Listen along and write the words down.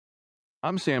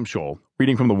I'm Sam Scholl,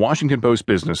 reading from the Washington Post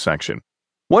business section.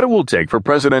 What It Will Take for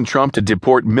President Trump to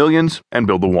Deport Millions and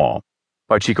Build the Wall,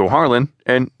 by Chico, Harlan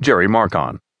and Jerry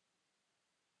Markon.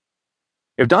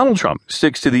 If Donald Trump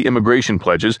sticks to the immigration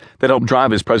pledges that helped drive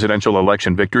his presidential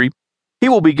election victory, he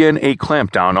will begin a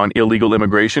clampdown on illegal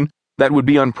immigration that would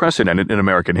be unprecedented in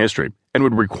American history and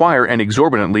would require an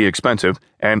exorbitantly expensive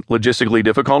and logistically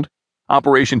difficult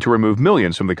operation to remove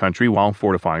millions from the country while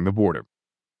fortifying the border.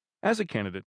 As a candidate,